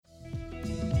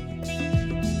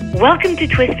Welcome to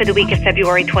Twist for the week of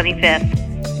February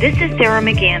 25th. This is Sarah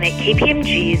McGann at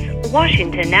KPMG's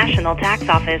Washington National Tax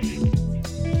Office.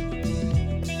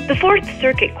 The Fourth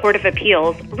Circuit Court of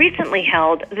Appeals recently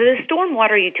held that the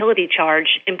stormwater utility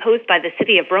charge imposed by the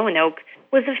city of Roanoke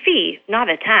was a fee, not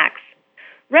a tax.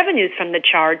 Revenues from the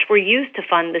charge were used to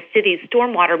fund the city's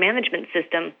stormwater management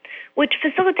system, which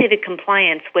facilitated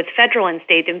compliance with federal and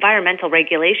state environmental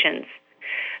regulations.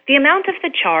 The amount of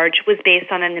the charge was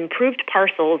based on an improved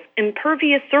parcel's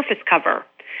impervious surface cover.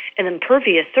 An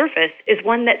impervious surface is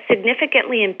one that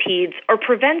significantly impedes or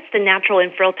prevents the natural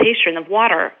infiltration of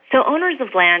water, so owners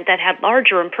of land that had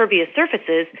larger impervious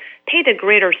surfaces paid a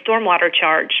greater stormwater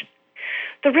charge.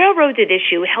 The railroad at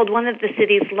issue held one of the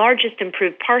city's largest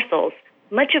improved parcels,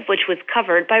 much of which was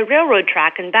covered by railroad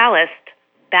track and ballast.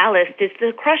 Ballast is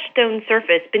the crushed stone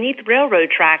surface beneath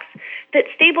railroad tracks that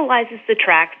stabilizes the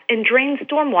tracks and drains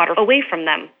stormwater away from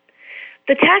them.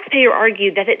 The taxpayer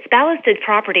argued that its ballasted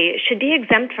property should be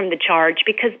exempt from the charge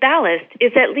because ballast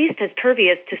is at least as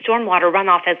pervious to stormwater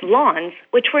runoff as lawns,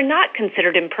 which were not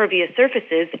considered impervious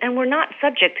surfaces and were not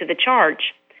subject to the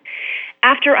charge.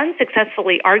 After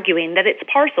unsuccessfully arguing that its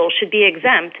parcel should be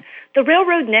exempt, the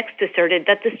railroad next asserted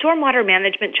that the Stormwater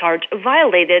Management Charge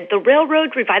violated the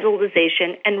Railroad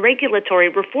Revitalization and Regulatory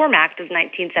Reform Act of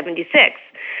 1976,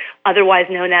 otherwise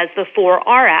known as the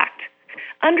 4R Act.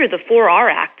 Under the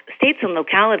 4R Act, states and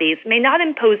localities may not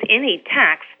impose any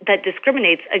tax that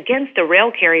discriminates against a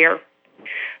rail carrier.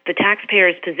 The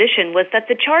taxpayer's position was that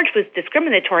the charge was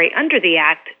discriminatory under the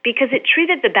Act because it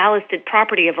treated the ballasted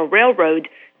property of a railroad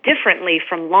differently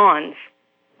from lawns.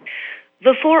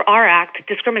 The 4R Act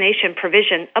discrimination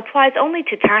provision applies only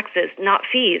to taxes, not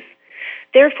fees.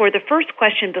 Therefore, the first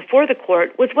question before the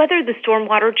court was whether the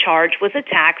stormwater charge was a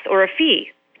tax or a fee.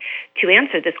 To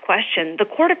answer this question, the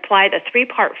court applied a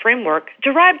three-part framework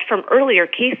derived from earlier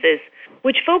cases,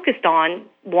 which focused on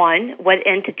 1. What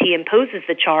entity imposes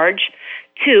the charge,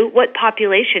 2. What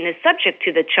population is subject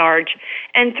to the charge,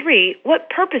 and 3. What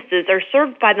purposes are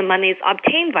served by the monies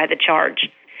obtained by the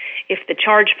charge. If the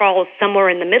charge falls somewhere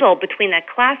in the middle between a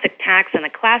classic tax and a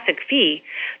classic fee,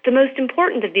 the most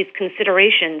important of these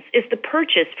considerations is the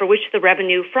purchase for which the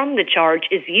revenue from the charge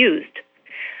is used.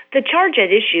 The charge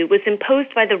at issue was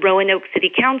imposed by the Roanoke City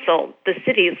Council, the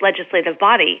city's legislative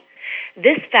body.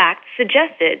 This fact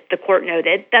suggested, the court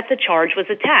noted, that the charge was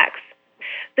a tax.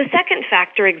 The second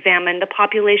factor examined the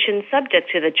population subject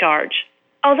to the charge.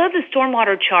 Although the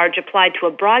stormwater charge applied to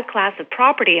a broad class of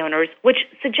property owners, which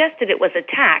suggested it was a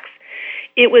tax,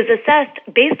 it was assessed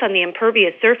based on the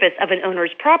impervious surface of an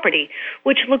owner's property,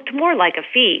 which looked more like a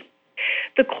fee.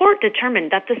 The court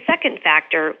determined that the second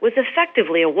factor was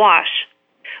effectively a wash.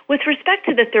 With respect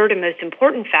to the third and most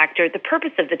important factor, the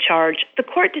purpose of the charge, the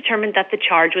court determined that the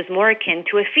charge was more akin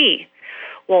to a fee.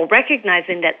 While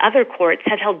recognizing that other courts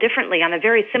had held differently on a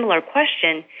very similar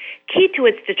question, key to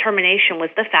its determination was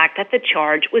the fact that the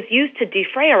charge was used to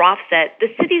defray or offset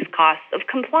the city's costs of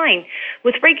complying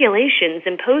with regulations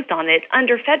imposed on it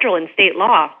under federal and state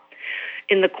law.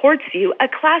 In the court's view, a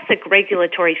classic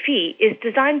regulatory fee is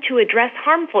designed to address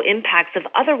harmful impacts of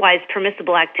otherwise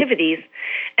permissible activities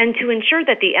and to ensure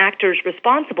that the actors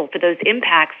responsible for those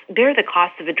impacts bear the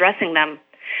cost of addressing them.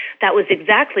 That was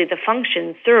exactly the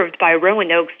function served by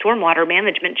Roanoke's stormwater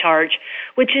management charge,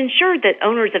 which ensured that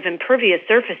owners of impervious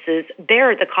surfaces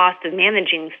bear the cost of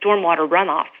managing stormwater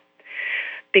runoff.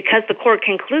 Because the court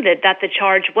concluded that the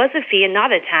charge was a fee and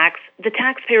not a tax, the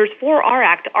taxpayer's 4R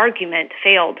Act argument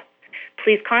failed.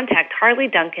 Please contact Harley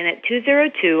Duncan at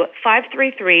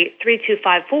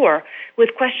 202-533-3254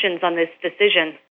 with questions on this decision.